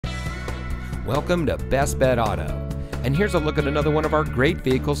Welcome to Best Bet Auto. And here's a look at another one of our great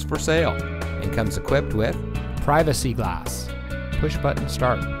vehicles for sale. And comes equipped with privacy glass, push button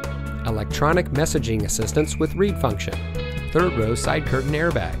start, electronic messaging assistance with read function, third row side curtain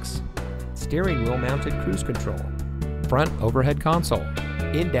airbags, steering wheel mounted cruise control, front overhead console,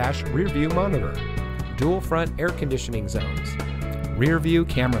 in-dash rear view monitor, dual front air conditioning zones, rear view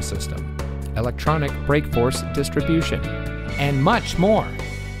camera system, electronic brake force distribution, and much more.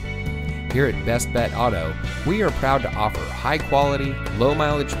 Here at Best Bet Auto, we are proud to offer high-quality,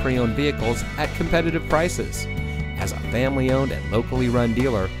 low-mileage pre-owned vehicles at competitive prices. As a family-owned and locally run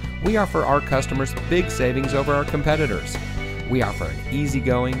dealer, we offer our customers big savings over our competitors. We offer an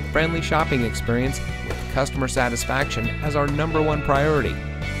easygoing, friendly shopping experience with customer satisfaction as our #1 priority.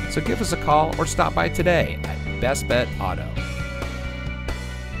 So give us a call or stop by today at Best Bet Auto.